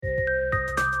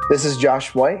This is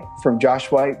Josh White from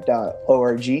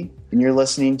joshwhite.org, and you're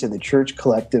listening to the Church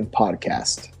Collective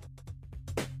Podcast.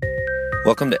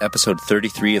 Welcome to episode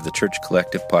 33 of the Church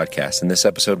Collective Podcast. In this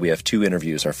episode, we have two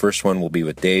interviews. Our first one will be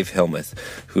with Dave Helmuth,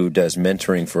 who does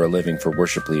mentoring for a living for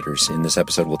worship leaders. In this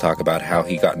episode, we'll talk about how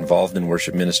he got involved in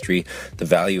worship ministry, the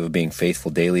value of being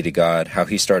faithful daily to God, how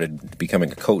he started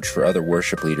becoming a coach for other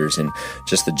worship leaders, and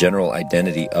just the general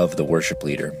identity of the worship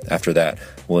leader. After that,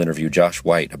 we'll interview Josh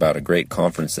White about a great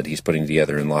conference that he's putting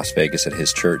together in Las Vegas at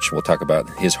his church. We'll talk about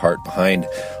his heart behind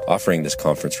offering this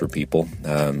conference for people.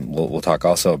 We'll talk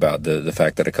also about the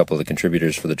fact that a couple of the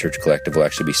contributors for the Church Collective will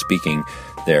actually be speaking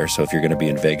there. So if you're going to be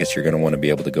in Vegas, you're going to want to be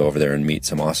able to go over there and meet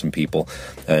some awesome people.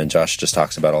 And Josh just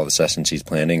talks about all the sessions he's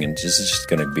planning, and this is just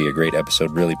going to be a great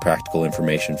episode, really practical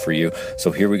information for you.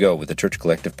 So here we go with the Church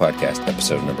Collective Podcast,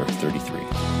 episode number 33.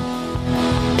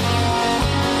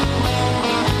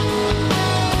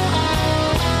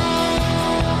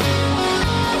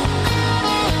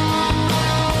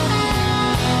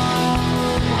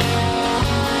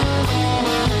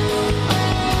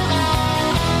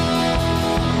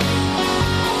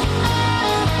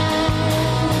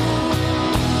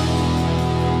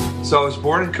 So I was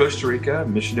born in Costa Rica,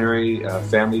 missionary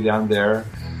family down there.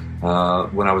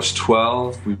 When I was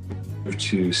 12, we moved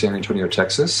to San Antonio,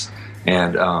 Texas,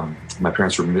 and my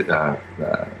parents were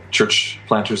church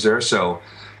planters there, so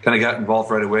kind of got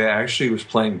involved right away. I actually was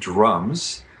playing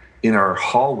drums in our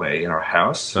hallway in our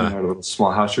house, in our little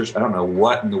small house church. I don't know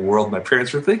what in the world my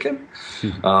parents were thinking,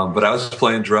 but I was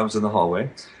playing drums in the hallway.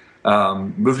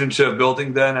 Moved into a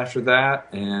building then after that,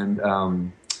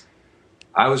 and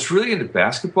I was really into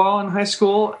basketball in high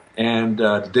school, and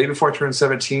the day before I turned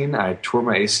 17, I tore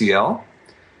my ACL,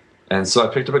 and so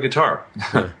I picked up a guitar.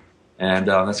 And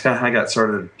that's kind of how I got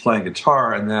started playing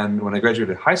guitar. And then when I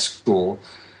graduated high school,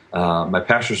 my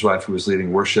pastor's wife, who was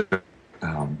leading worship,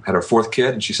 had her fourth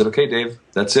kid, and she said, "Okay, Dave,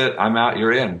 that's it. I'm out.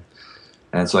 You're in."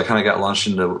 And so I kind of got launched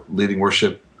into leading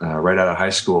worship right out of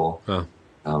high school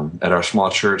at our small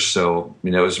church. So,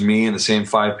 it was me and the same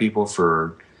five people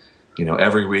for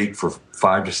every week for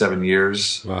 5 to 7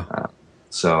 years. Wow.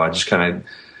 So I just kind of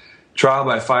trial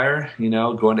by fire,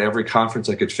 going to every conference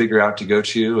I could figure out to go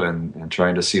to and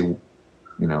trying to see,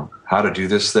 how to do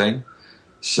this thing.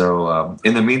 So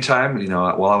in the meantime,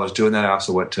 while I was doing that, I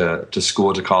also went to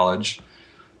school, to college,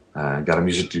 got a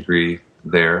music degree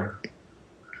there.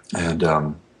 And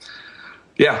I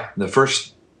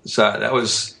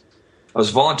was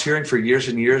volunteering for years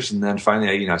and years. And then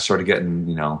finally, I started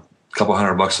getting, a couple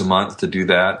 $100 a month to do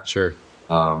that. Sure.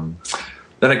 Then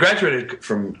I graduated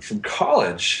from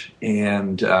college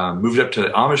and moved up to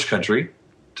Amish country,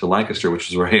 to Lancaster, which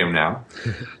is where I am now,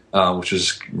 which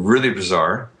is really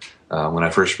bizarre when I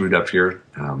first moved up here.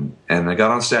 And I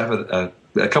got on staff at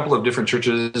a couple of different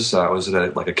churches. I was at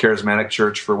a charismatic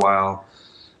church for a while,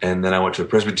 and then I went to a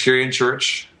Presbyterian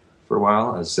church for a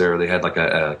while. They had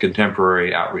a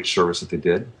contemporary outreach service that they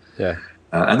did. Yeah.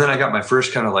 And then I got my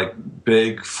first kind of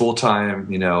big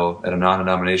full-time, at a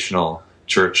non-denominational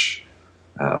church,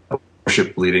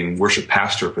 worship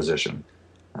pastor position.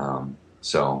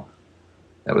 So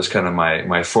that was kind of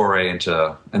my foray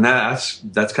into, and that was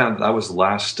the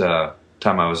last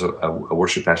time I was a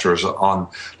worship pastor. That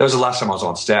was the last time I was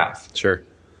on staff. Sure.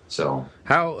 So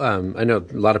how I know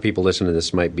a lot of people listening to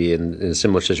this might be in a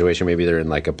similar situation. Maybe they're in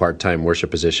a part-time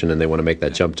worship position and they want to make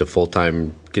that jump to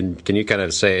full-time. Can you kind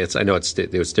of say I know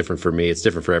it was different for me. It's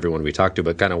different for everyone we talked to.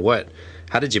 But kind of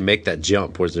how did you make that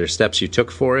jump? Was there steps you took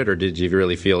for it, or did you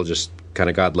really feel just kind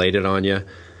of God laid it on you?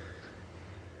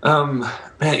 Man,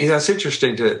 it's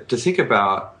interesting to think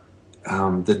about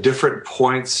the different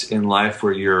points in life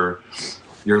where you're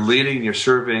leading, you're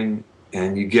serving,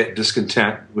 and you get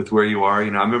discontent with where you are. I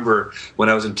remember when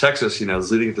I was in Texas, I was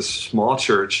leading at this small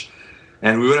church,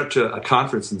 and we went up to a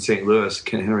conference in St. Louis,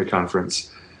 Kent Henry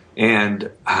Conference, and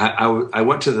I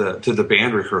went to the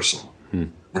band rehearsal,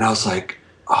 and I was like,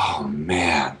 oh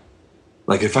man,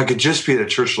 if I could just be at a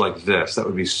church like this, that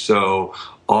would be so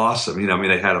awesome.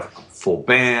 They had a full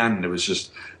band, and it was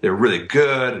just, they were really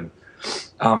good. And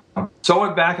so I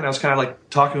went back and I was kind of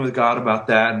talking with God about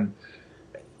that, and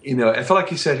I felt like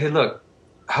he said, "Hey, look,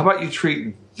 how about you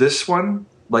treat this one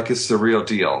like it's the real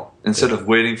deal instead of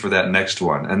waiting for that next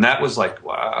one?" And that was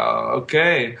wow,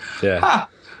 okay. Yeah.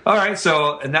 All right.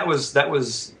 So, and that was, I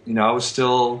was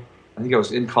still, I think I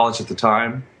was in college at the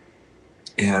time.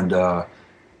 And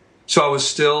so I was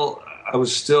still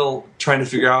trying to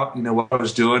figure out, what I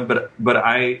was doing. But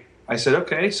I said,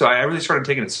 okay. So I really started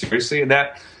taking it seriously. And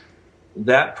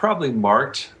that probably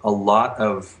marked a lot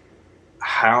of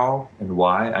how and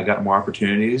why I got more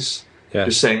opportunities. Yeah.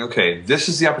 Just saying, okay, this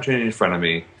is the opportunity in front of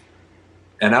me.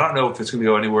 and I don't know if it's going to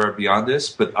go anywhere beyond this,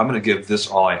 but I'm going to give this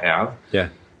all I have. Yeah.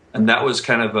 And that was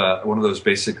kind of one of those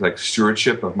basic like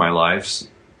stewardship of my life's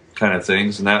kind of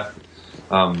things. And that,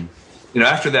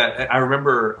 after that, I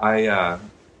remember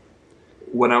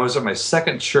when I was at my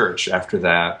second church after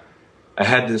that, I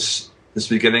had this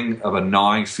beginning of a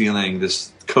gnawing feeling,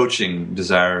 this coaching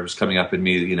desire was coming up in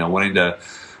me, wanting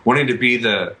to be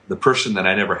the person that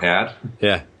I never had.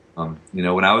 Yeah.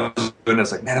 When I was doing it, I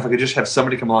was like, man, if I could just have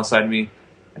somebody come alongside me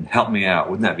and help me out,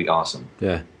 wouldn't that be awesome?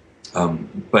 Yeah.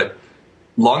 But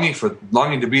longing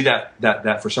to be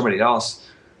that for somebody else.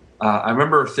 I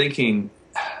remember thinking,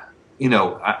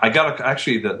 I got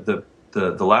actually the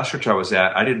last church I was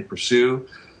at, I didn't pursue.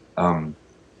 Somebody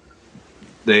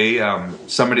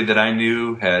that I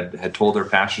knew had told their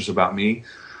pastors about me,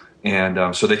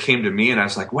 and so they came to me, and I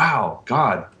was like, wow,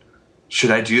 God,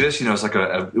 should I do this? It was like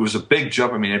it was a big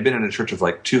jump. I mean, I'd been in a church of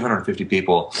like 250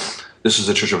 people. This was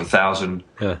a church of 1,000.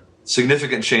 Yeah.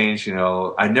 Significant change.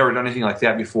 I'd never done anything like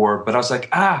that before, but I was like,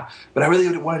 but I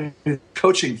really wanted to do the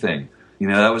coaching thing.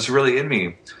 That was really in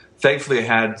me. Thankfully, I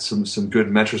had some good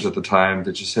mentors at the time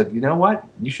that just said, you know what,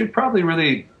 you should probably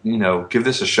really, give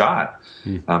this a shot,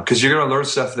 because you're going to learn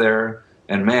stuff there.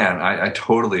 And man, I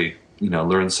totally,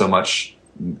 learned so much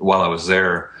while I was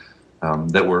there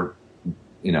that were,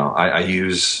 I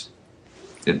use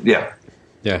it. Yeah.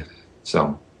 Yeah.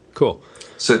 So cool.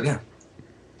 So, yeah.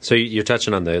 So you're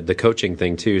touching on the coaching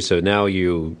thing too. So now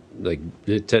you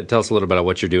tell us a little bit about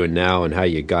what you're doing now and how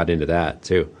you got into that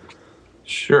too.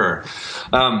 Sure.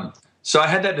 So I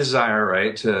had that desire,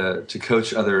 right, to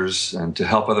coach others and to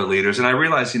help other leaders. And I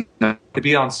realized, to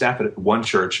be on staff at one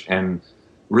church and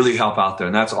really help out there.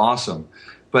 And that's awesome.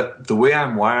 But the way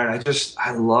I'm wired,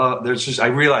 I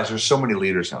realize there's so many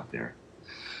leaders out there.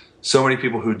 So many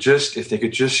people who if they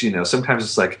could just, sometimes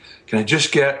it's like, can I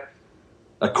just get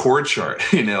a chord chart,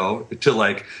 to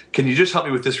like, can you just help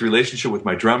me with this relationship with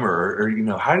my drummer?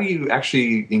 Or how do you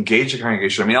actually engage the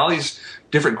congregation? I mean, all these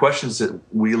different questions that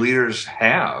we leaders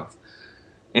have.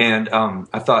 And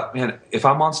I thought, man, if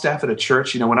I'm on staff at a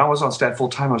church, when I was on staff full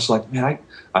time, I was like, man,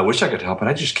 I wish I could help, but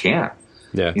I just can't.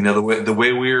 Yeah. The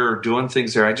way we're doing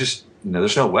things there, I just,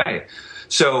 there's no way.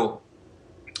 So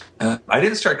I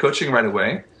didn't start coaching right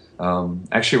away.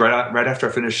 Actually, right after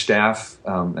I finished staff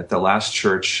at the last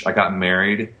church, I got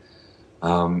married.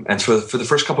 And for the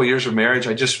first couple of years of marriage,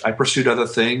 I pursued other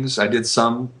things. I did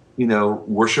some,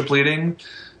 worship leading,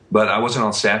 but I wasn't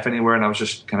on staff anywhere, and I was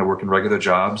just kind of working regular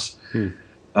jobs. And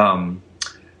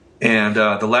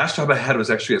the last job I had was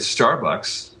actually at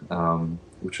Starbucks,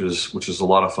 which was a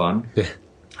lot of fun.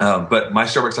 But my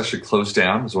Starbucks actually closed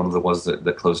down. It was one of the ones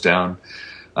that closed down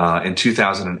in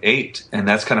 2008, and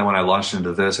that's kind of when I launched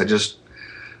into this.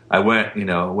 I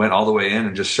went all the way in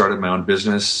and just started my own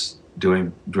business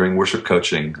doing worship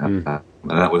coaching. And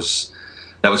that was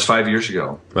 5 years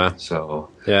ago. Wow. So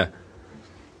yeah,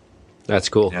 that's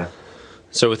cool. Yeah.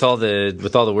 So with all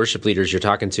the worship leaders you're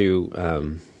talking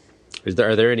to,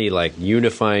 are there any like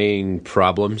unifying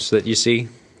problems that you see?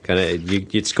 Kind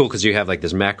of, it's cool because you have like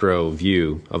this macro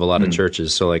view of a lot of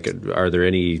churches. So like, are there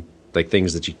any like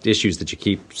issues that you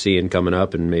keep seeing coming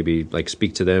up, and maybe like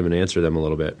speak to them and answer them a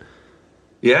little bit?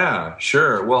 Yeah,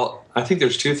 sure. Well, I think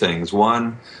there's two things.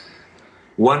 One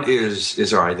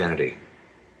is our identity.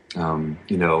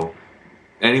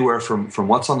 Anywhere from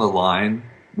what's on the line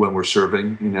when we're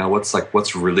serving,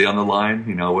 what's really on the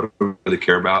line, what do we really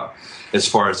care about as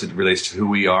far as it relates to who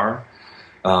we are,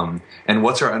 and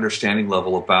what's our understanding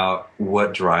level about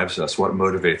what drives us, what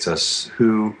motivates us,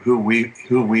 who we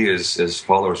as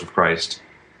followers of Christ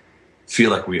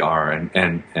feel like we are,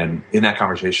 and in that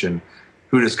conversation,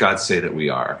 who does God say that we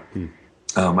are?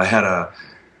 I had a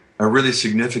really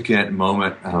significant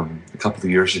moment a couple of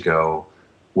years ago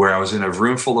where I was in a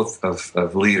room full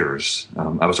of leaders.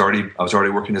 I was already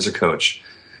working as a coach,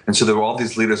 and so there were all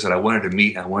these leaders that I wanted to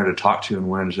meet, and I wanted to talk to, and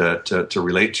wanted to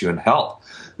relate to and help.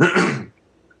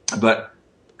 But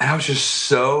I was just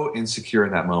so insecure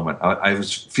in that moment. I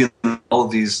was feeling all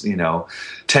of these,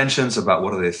 tensions about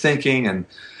what are they thinking, and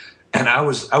I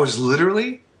was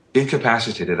literally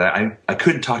incapacitated. I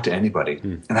couldn't talk to anybody,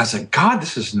 and I was like, God,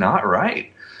 this is not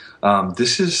right.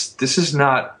 This is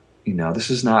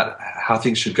not how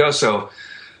things should go. So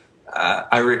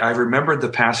I remembered the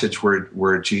passage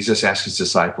where Jesus asked his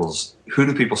disciples, "Who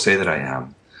do people say that I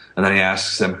am?" And then he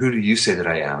asks them, "Who do you say that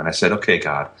I am?" And I said, "Okay,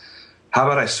 God, how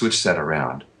about I switch that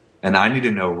around? And I need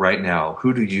to know right now,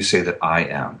 who do you say that I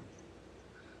am?"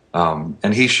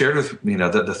 And he shared with me,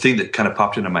 the thing that kind of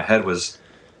popped into my head was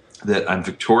that I'm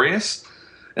victorious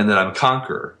and that I'm a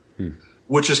conqueror,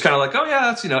 which is kind of like, oh yeah,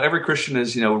 that's, every Christian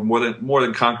is, more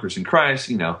than conquerors in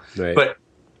Christ, Right. But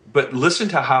but listen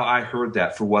to how I heard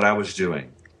that for what I was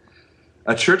doing.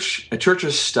 A church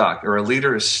is stuck, or a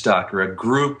leader is stuck, or a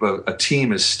group, a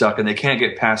team is stuck, and they can't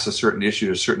get past a certain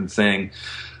issue, a certain thing.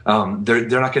 They're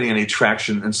not getting any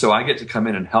traction, and so I get to come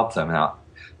in and help them out.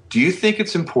 Do you think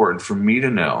it's important for me to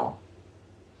know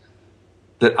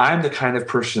that I'm the kind of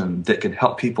person that can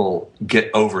help people get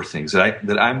over things,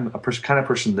 that I'm a kind of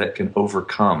person that can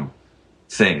overcome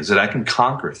things, that I can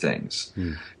conquer things?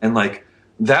 And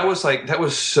that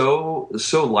was so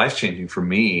life-changing for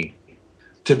me,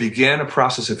 to begin a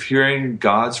process of hearing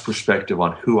God's perspective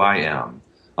on who I am,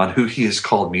 on who He has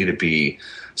called me to be,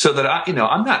 so that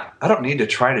I don't need to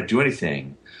try to do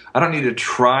anything. I don't need to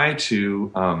try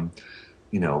to,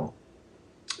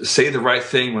 say the right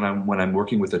thing when I'm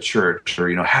working with a church,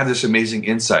 or have this amazing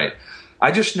insight.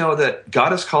 I just know that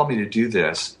God has called me to do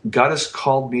this. God has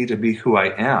called me to be who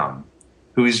I am,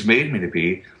 who He's made me to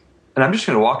be, and I'm just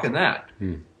going to walk in that.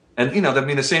 And,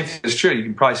 the same thing is true. You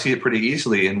can probably see it pretty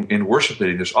easily in worship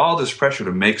leading. There's all this pressure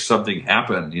to make something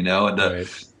happen, and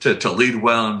to lead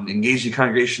well and engage the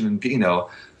congregation, and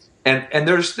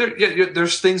there's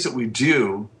things that we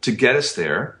do to get us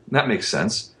there. And that makes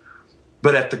sense.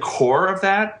 But at the core of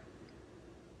that,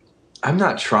 I'm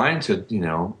not trying to,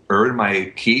 earn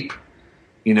my keep,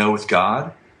 with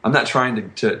God. I'm not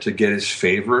trying to get His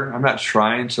favor. I'm not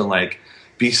trying to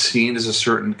be seen as a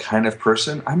certain kind of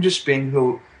person. I'm just being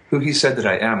who He said that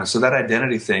I am. And so that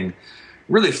identity thing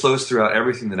really flows throughout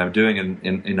everything that I'm doing,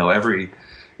 and every,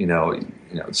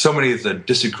 so many of the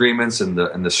disagreements and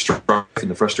the strife and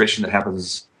the frustration that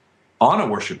happens on a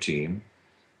worship team,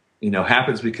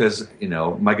 happens because,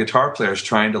 my guitar player is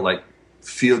trying to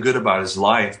feel good about his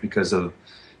life because of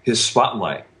his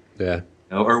spotlight,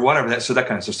 or whatever that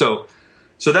kind of stuff.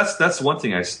 So that's one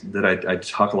thing I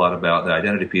talk a lot about, the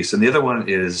identity piece. And the other one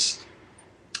is,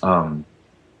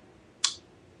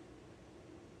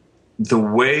 the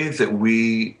way that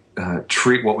we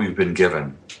treat what we've been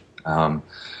given,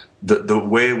 the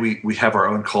way we have our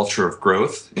own culture of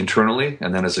growth internally,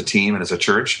 and then as a team and as a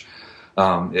church.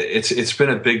 It's been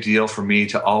a big deal for me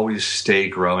to always stay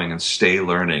growing and stay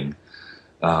learning.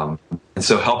 And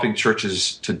so helping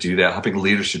churches to do that, helping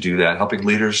leaders to do that, helping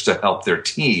leaders to help their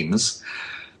teams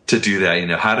to do that.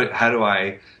 How do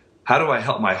I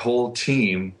help my whole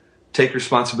team take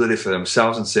responsibility for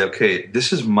themselves and say, okay,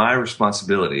 this is my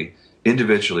responsibility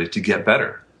individually to get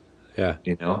better. Yeah.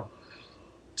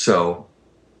 So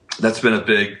that's been a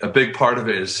big part of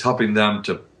it, is helping them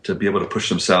to be able to push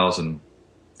themselves. And,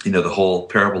 the whole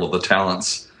parable of the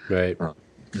talents, right,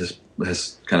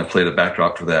 has kind of played a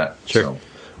backdrop for that. Sure. So.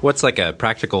 What's a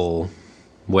practical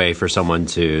way for someone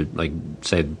to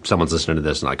say someone's listening to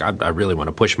this and I really want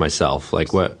to push myself?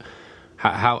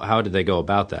 How did they go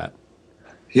about that?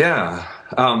 Yeah.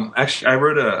 Actually,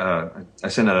 I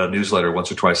send out a newsletter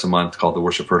once or twice a month called the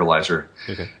Worship Fertilizer.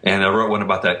 Okay. And I wrote one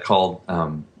about that called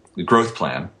the Growth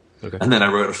Plan. Okay. And then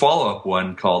I wrote a follow-up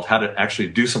one called How to Actually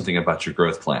Do Something About Your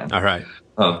Growth Plan. All right.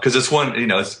 Because it's one,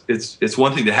 it's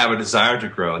one thing to have a desire to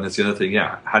grow, and it's the other thing.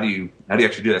 Yeah, how do you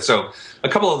actually do that? So a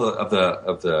couple of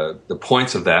the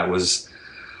points of that was,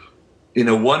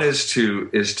 one is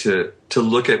to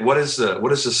look at what is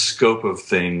the scope of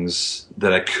things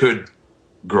that I could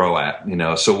grow at.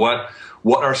 So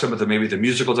what are some of maybe the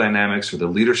musical dynamics, or the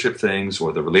leadership things,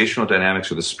 or the relational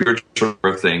dynamics, or the spiritual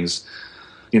growth things.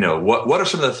 What are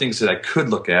some of the things that I could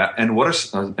look at, and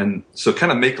and so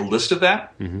kind of make a list of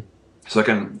that. Mm-hmm. So I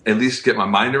can at least get my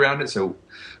mind around it. So,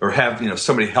 or have,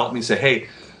 somebody help me say, hey,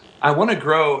 I want to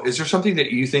grow. Is there something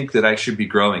that you think that I should be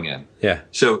growing in? Yeah.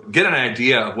 So get an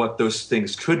idea of what those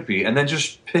things could be, and then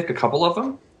just pick a couple of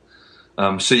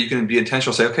them. So you can be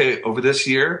intentional. Say, okay, over this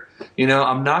year,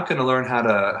 I'm not going to learn how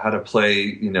to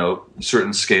play,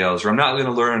 certain scales, or I'm not going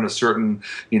to learn a certain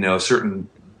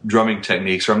drumming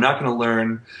techniques, or I'm not going to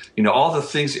learn, all the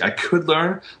things I could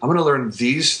learn. I'm going to learn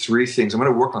these 3 things. I'm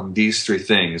going to work on these 3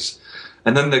 things.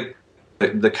 And then the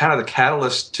kind of the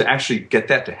catalyst to actually get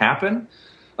that to happen.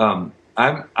 I'm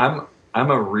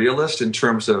a realist in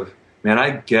terms of, man, I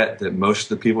get that most of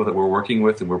the people that we're working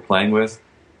with and we're playing with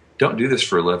don't do this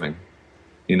for a living.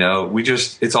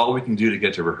 It's all we can do to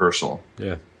get to rehearsal.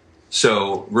 Yeah.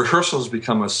 So rehearsal has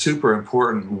become a super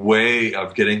important way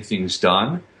of getting things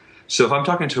done. So if I'm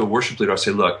talking to a worship leader, I'll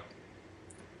say, look,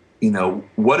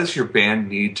 what does your band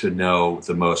need to know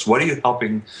the most? What are you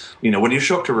helping, when you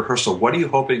show up to rehearsal, what are you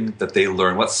hoping that they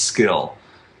learn? What skill?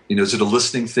 Is it a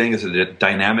listening thing? Is it a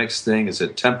dynamics thing? Is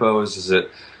it tempos? Is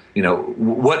it,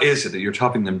 what is it that you're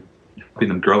helping them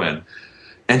grow in?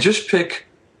 And just pick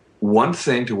one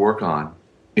thing to work on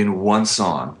in one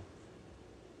song,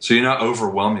 So you're not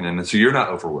overwhelming them, and so you're not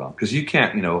overwhelmed because you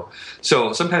can't,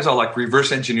 So sometimes I'll like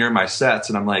reverse engineer my sets,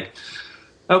 and I'm like,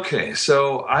 okay,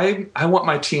 so I want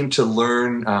my team to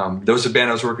learn. There was a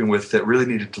band I was working with that really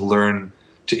needed to learn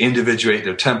to individuate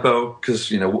their tempo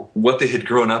because what they had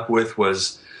grown up with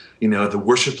was, the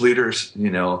worship leaders.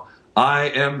 I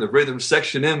am the rhythm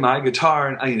section in my guitar,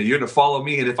 and you're going to follow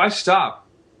me. And if I stop,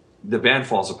 the band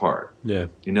falls apart. Yeah.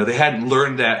 They hadn't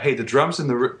learned that, hey, the drums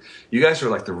and you guys are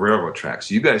like the railroad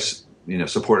tracks. You guys,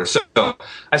 support us. So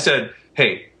I said,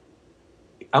 hey,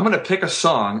 I'm going to pick a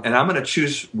song and I'm going to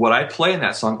choose what I play in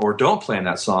that song or don't play in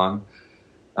that song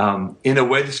in a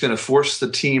way that's going to force the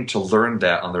team to learn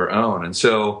that on their own. And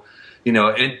so,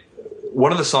 and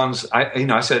one of the songs,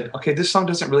 I said, okay, this song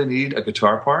doesn't really need a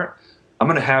guitar part. I'm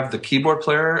going to have the keyboard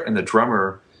player and the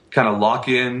drummer kind of lock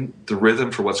in the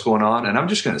rhythm for what's going on, and I'm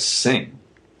just going to sing.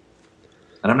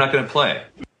 And I'm not going to play.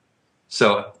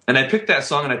 So, and I picked that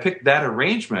song and I picked that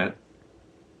arrangement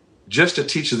just to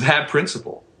teach that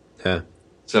principle. Yeah.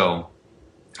 So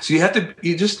you have to,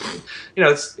 you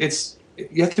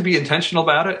have to be intentional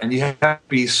about it, and you have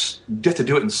to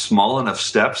do it in small enough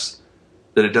steps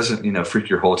that it doesn't, freak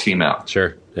your whole team out.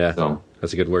 Sure. Yeah. So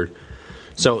that's a good word.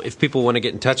 So if people want to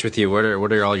get in touch with you, what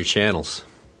are all your channels?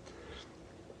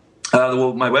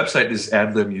 Well, my website is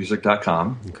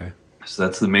adlibmusic.com. Okay. So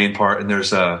that's the main part. And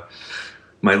there's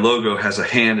my logo has a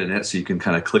hand in it, so you can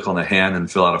kind of click on the hand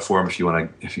and fill out a form if you're going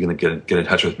to get in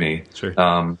touch with me. Sure.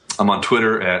 I'm on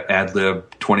Twitter at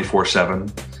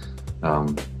adlib247.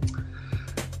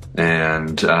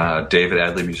 And Dave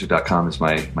at adlibmusic.com is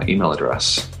my email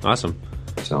address. Awesome.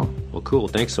 So, well, cool.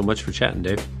 Thanks so much for chatting,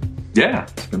 Dave. Yeah,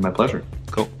 it's been my pleasure.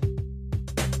 Cool.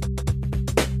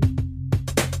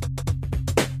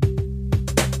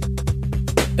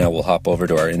 Now we'll hop over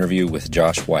to our interview with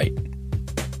Josh White.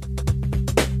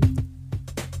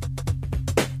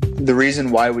 The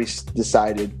reason why we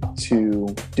decided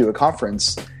to do a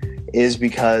conference is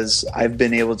because I've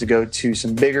been able to go to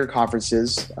some bigger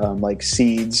conferences like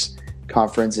Seeds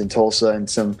Conference in Tulsa and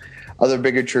some other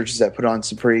bigger churches that put on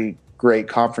some pretty great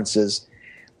conferences.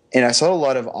 And I saw a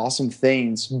lot of awesome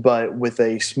things, but with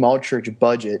a small church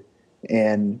budget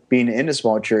and being in a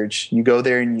small church, you go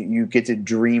there and you get to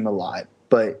dream a lot.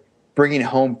 But bringing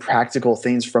home practical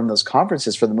things from those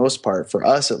conferences, for the most part, for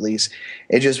us at least,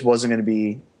 it just wasn't going to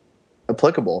be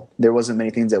applicable. There wasn't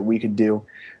many things that we could do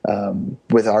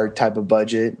with our type of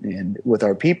budget and with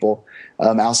our people.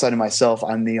 Outside of myself,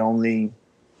 I'm the only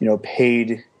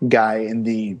paid guy in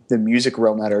the music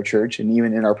realm at our church, and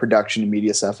even in our production and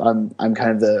media stuff, I'm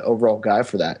kind of the overall guy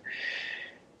for that.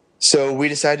 So we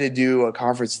decided to do a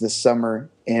conference this summer,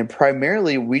 and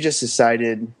primarily we just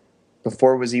decided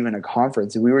before it was even a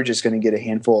conference, we were just going to get a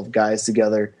handful of guys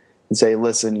together and say,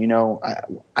 listen,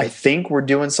 I think we're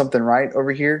doing something right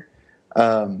over here.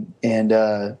 And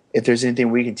if there's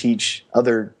anything we can teach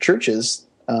other churches,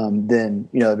 then,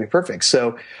 that'd be perfect.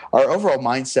 So our overall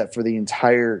mindset for the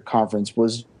entire conference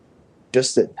was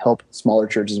just to help smaller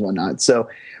churches and whatnot. So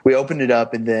we opened it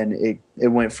up, and then it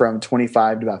went from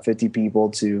 25 to about 50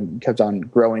 people to kept on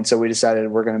growing. So we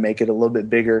decided we're going to make it a little bit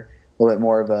bigger, a little bit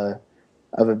more of a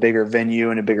bigger venue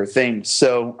and a bigger thing.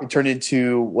 So it turned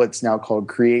into what's now called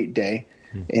Create Day.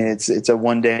 And it's a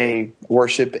one-day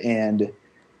worship and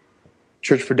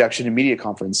church production and media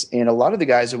conference. And a lot of the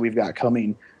guys that we've got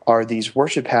coming are these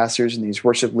worship pastors and these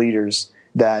worship leaders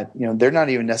that, they're not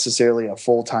even necessarily a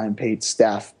full-time paid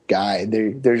staff guy.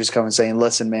 They're just coming saying,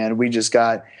 listen, man, we just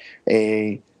got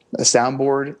a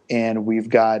soundboard and we've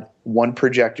got one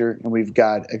projector and we've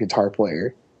got a guitar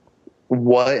player.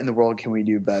 What in the world can we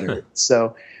do better?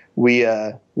 So we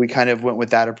kind of went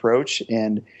with that approach,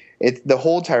 and the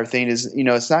whole entire thing is,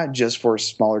 it's not just for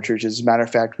smaller churches. As a matter of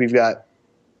fact, we've got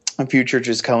a few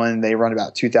churches coming. They run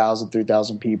about 2,000,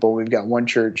 3,000 people. We've got one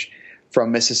church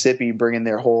from Mississippi bringing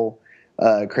their whole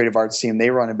creative arts team.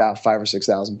 They run about 5,000 or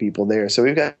 6,000 people there. So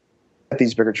we've got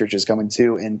these bigger churches coming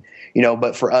too. And,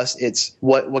 but for us, it's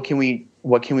what can we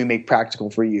make practical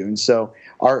for you? And so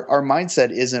our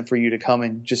mindset isn't for you to come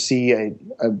and just see a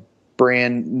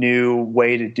brand new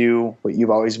way to do what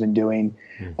you've always been doing,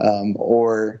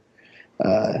 or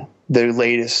the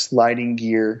latest lighting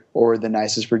gear or the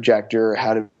nicest projector, or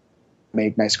how to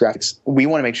make nice graphics. We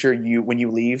want to make sure when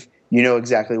you leave, you know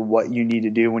exactly what you need to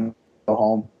do when you go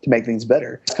home to make things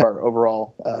better. It's our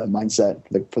overall mindset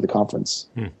for the conference.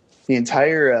 The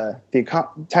entire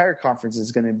conference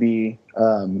is going to be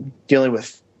dealing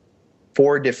with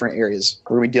 4 different areas.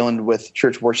 We're going to be dealing with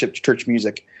church worship, church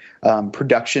music,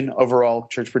 production, overall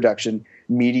church production,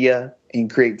 media, and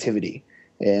creativity.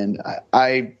 And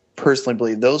I personally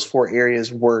believe those 4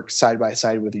 areas work side by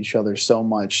side with each other so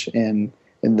much. And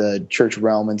in the church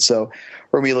realm. And so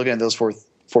we're going to be looking at those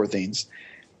four things.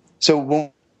 So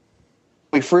when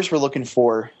we first were looking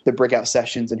for the breakout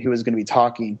sessions and who was going to be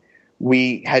talking,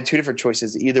 we had two different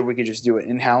choices. Either we could just do it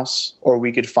in-house, or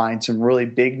we could find some really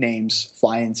big names,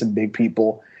 fly in some big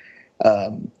people,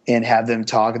 and have them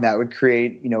talk, and that would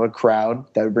create, a crowd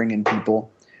that would bring in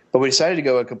people. But we decided to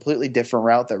go a completely different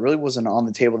route that really wasn't on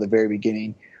the table at the very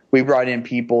beginning. We brought in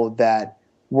people that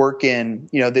work in,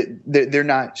 they're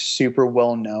not super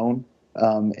well known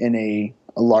in a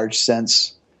large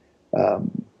sense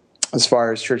as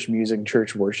far as church music,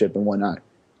 church worship, and whatnot,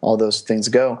 all those things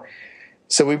go.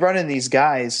 So we brought in these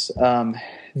guys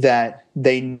that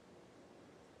they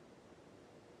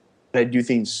do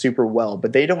things super well,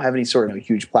 but they don't have any sort of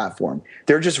huge platform.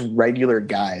 They're just regular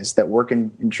guys that work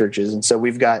in churches. And so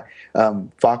we've got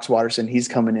Fox Watterson. He's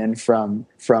coming in from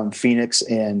Phoenix,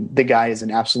 and the guy is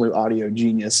an absolute audio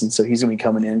genius. And so he's going to be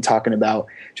coming in and talking about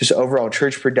just overall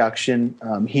church production.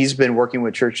 He's been working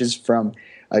with churches from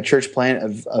a church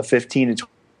plant of 15 to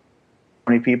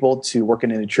 20 people to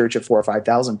working in a church of 4,000 or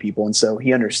 5,000 people. And so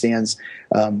he understands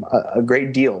a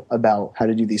great deal about how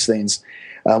to do these things.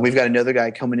 We've got another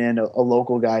guy coming in, a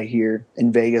local guy here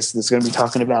in Vegas, that's going to be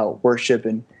talking about worship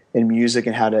and music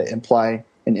and how to imply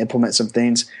and implement some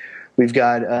things. We've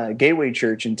got Gateway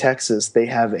Church in Texas. They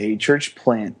have a church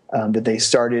plant that they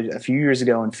started a few years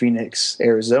ago in Phoenix,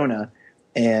 Arizona.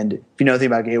 And if you know anything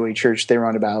about Gateway Church, they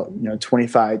run about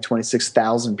 25,000,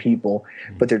 26,000 people.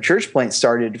 But their church plant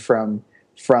started from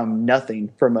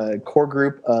nothing, from a core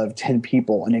group of 10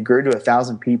 people, and it grew to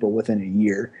 1,000 people within a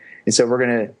year. And so we're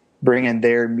going to bring in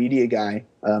their media guy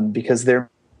because their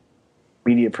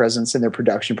media presence and their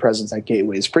production presence at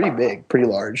Gateway is pretty big, pretty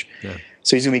large. Yeah.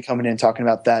 So he's going to be coming in and talking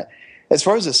about that. As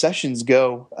far as the sessions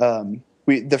go,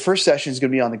 the first session is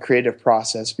going to be on the creative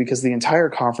process, because the entire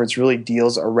conference really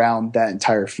deals around that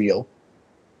entire field.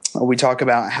 We talk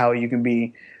about how you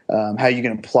can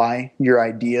apply your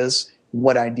ideas,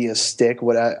 what ideas stick,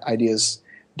 what ideas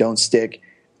don't stick.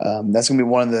 That's going to be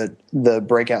one of the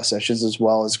breakout sessions as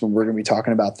well, as we're going to be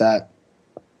talking about that.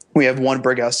 We have one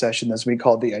breakout session that's we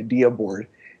call the idea board.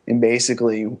 And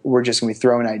basically, we're just going to be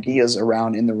throwing ideas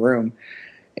around in the room,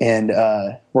 and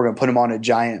we're going to put them on a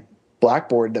giant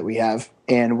blackboard that we have,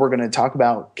 and we're going to talk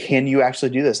about, can you actually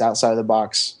do this outside of the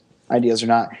box ideas or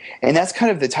not? And that's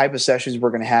kind of the type of sessions we're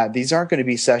going to have. These aren't going to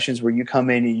be sessions where you come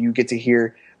in and you get to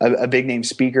hear a big name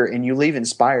speaker and you leave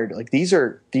inspired. Like these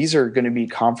are going to be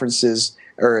conferences,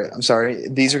 these are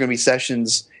going to be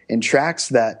sessions and tracks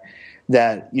that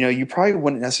you probably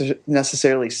wouldn't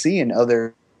necessarily see in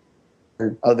other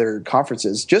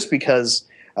conferences, just because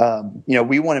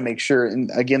we want to make sure, and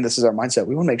again, this is our mindset,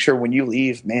 we want to make sure when you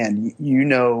leave, man, you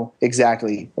know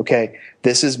exactly, okay,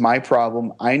 this is my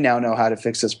problem. I now know how to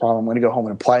fix this problem. I'm going to go home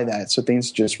and apply that so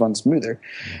things just run smoother.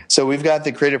 So we've got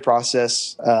the creative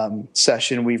process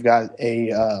session. We've got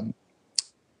a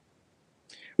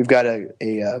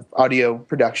audio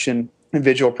production and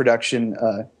visual production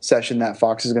session that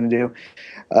Fox is going to do.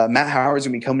 Matt Howard's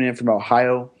going to be coming in from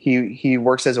Ohio. He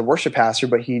works as a worship pastor,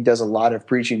 but he does a lot of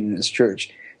preaching in his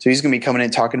church. So he's going to be coming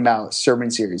in talking about sermon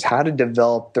series, how to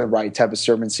develop the right type of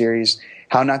sermon series,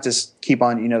 how not to keep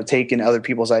on, taking other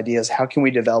people's ideas. How can we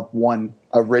develop one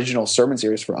original sermon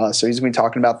series for us? So he's going to be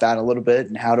talking about that a little bit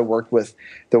and how to work with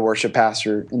the worship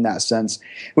pastor in that sense.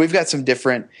 We've got some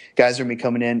different guys that are going to be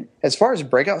coming in. As far as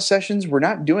breakout sessions, we're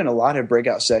not doing a lot of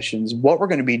breakout sessions. What we're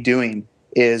going to be doing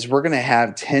is we're going to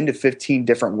have 10 to 15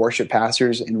 different worship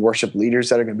pastors and worship leaders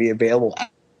that are going to be available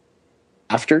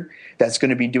after. That's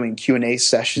going to be doing Q&A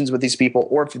sessions with these people,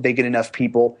 or if they get enough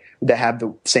people that have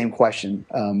the same question,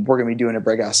 we're going to be doing a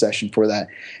breakout session for that.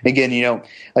 Again,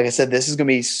 like I said, this is going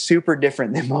to be super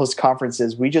different than most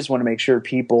conferences. We just want to make sure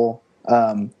people,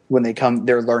 when they come,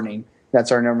 they're learning.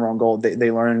 That's our number one goal.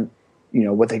 They learn,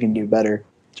 what they can do better.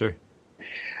 Sure.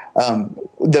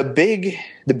 The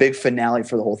big finale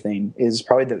for the whole thing is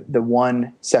probably the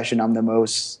one session I'm the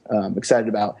most excited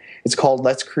about. It's called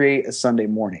Let's Create a Sunday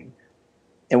Morning.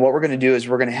 And what we're going to do is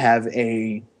we're going to have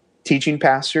a teaching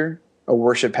pastor, a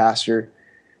worship pastor,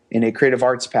 and a creative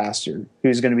arts pastor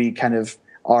who's going to be kind of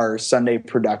our Sunday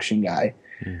production guy.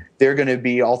 They're going to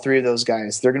be, all three of those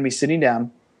guys, they're going to be sitting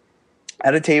down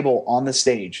at a table on the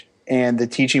stage. And the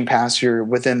teaching pastor,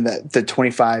 within the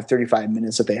 25, 35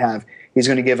 minutes that they have, he's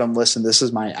going to give them, listen, this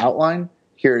is my outline.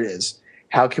 Here it is.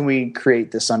 How can we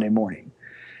create this Sunday morning?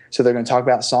 So they're going to talk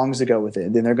about songs that go with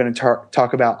it. Then they're going to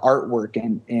talk about artwork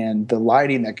and the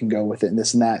lighting that can go with it and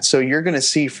this and that. So you're going to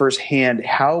see firsthand,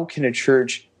 how can a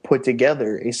church put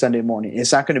together a Sunday morning?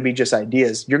 It's not going to be just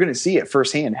ideas. You're going to see it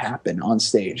firsthand happen on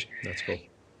stage. That's cool.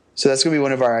 So that's going to be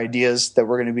one of our ideas that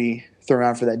we're going to be throwing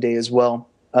out for that day as well.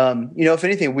 If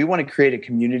anything, we want to create a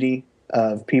community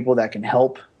of people that can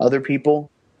help other people.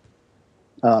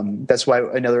 That's why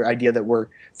another idea that we're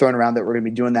throwing around that we're going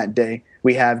to be doing that day,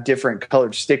 we have different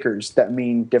colored stickers that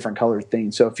mean different colored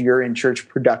things. So if you're in church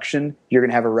production, you're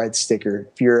going to have a red sticker.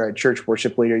 If you're a church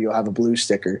worship leader, you'll have a blue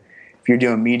sticker. If you're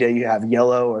doing media, you have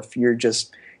yellow. Or if you're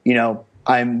just,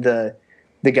 I'm the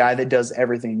guy that does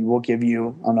everything, we'll give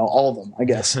you, all of them, I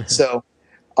guess. So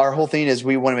our whole thing is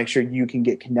we want to make sure you can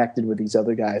get connected with these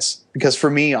other guys. Because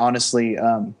for me, honestly,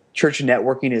 church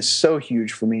networking is so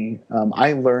huge for me.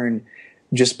 I learn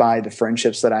just by the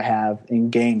friendships that I have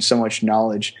and gain so much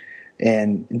knowledge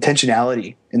and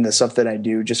intentionality in the stuff that I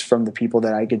do just from the people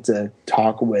that I get to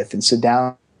talk with and sit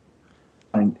down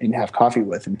and have coffee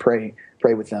with and pray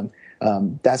with them.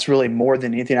 That's really more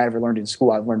than anything I ever learned in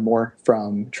school. I've learned more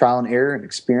from trial and error and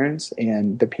experience,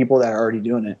 and the people that are already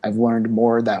doing it, I've learned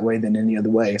more that way than any other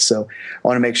way. So I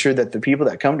want to make sure that the people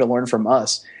that come to learn from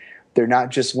us, they're not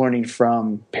just learning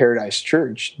from Paradise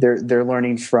Church. They're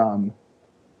learning from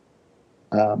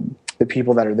the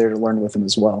people that are there to learn with them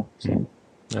as well. So.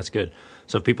 That's good.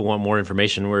 So if people want more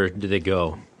information, where do they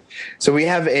go? So we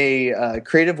have a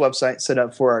creative website set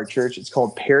up for our church. It's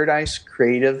called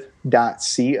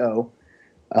paradisecreative.co.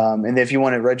 And if you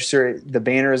want to register, the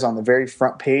banner is on the very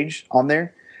front page on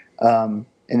there. And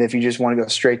if you just want to go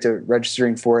straight to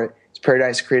registering for it, it's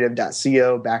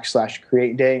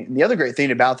paradisecreative.co/create day. And the other great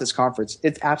thing about this conference,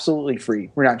 it's absolutely free.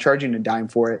 We're not charging a dime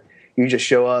for it. You just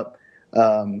show up.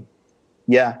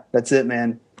 Yeah, that's it,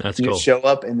 man. That's you cool. Just show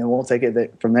up, and then we'll take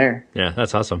it from there. Yeah,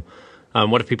 that's awesome.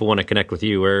 What if people want to connect with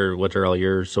you? What are all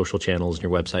your social channels and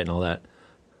your website and all that?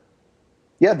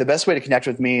 Yeah, the best way to connect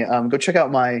with me, go check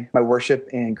out my worship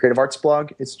and creative arts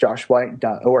blog. It's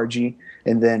joshwhite.org.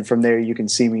 And then from there, you can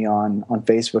see me on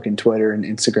Facebook and Twitter and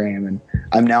Instagram. And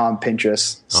I'm now on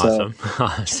Pinterest. Awesome. So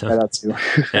awesome. That too.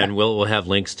 And we'll have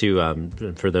links to,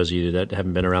 for those of you that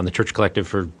haven't been around the Church Collective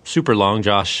for super long,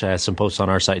 Josh has some posts on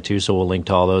our site too. So we'll link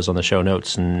to all those on the show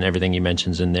notes, and everything he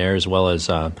mentions in there, as well as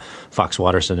Fox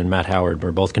Watterson and Matt Howard.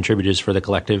 We're both contributors for the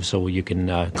collective. So you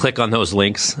can click on those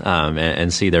links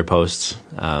and see their posts.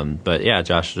 But yeah,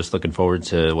 Josh, just looking forward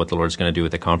to what the Lord's going to do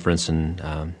with the conference, and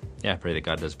pray that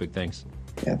God does big things.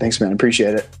 Yeah, thanks, man.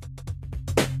 Appreciate it.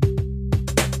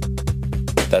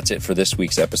 That's it for this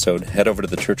week's episode. Head over to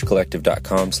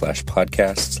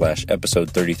thechurchcollective.com/podcast/episode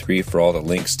 33 for all the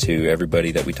links to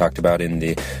everybody that we talked about in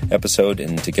the episode,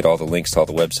 and to get all the links to all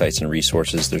the websites and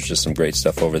resources. There's just some great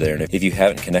stuff over there. And if you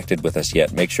haven't connected with us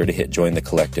yet, make sure to hit join the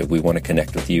collective. We want to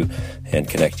connect with you and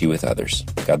connect you with others.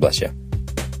 God bless you.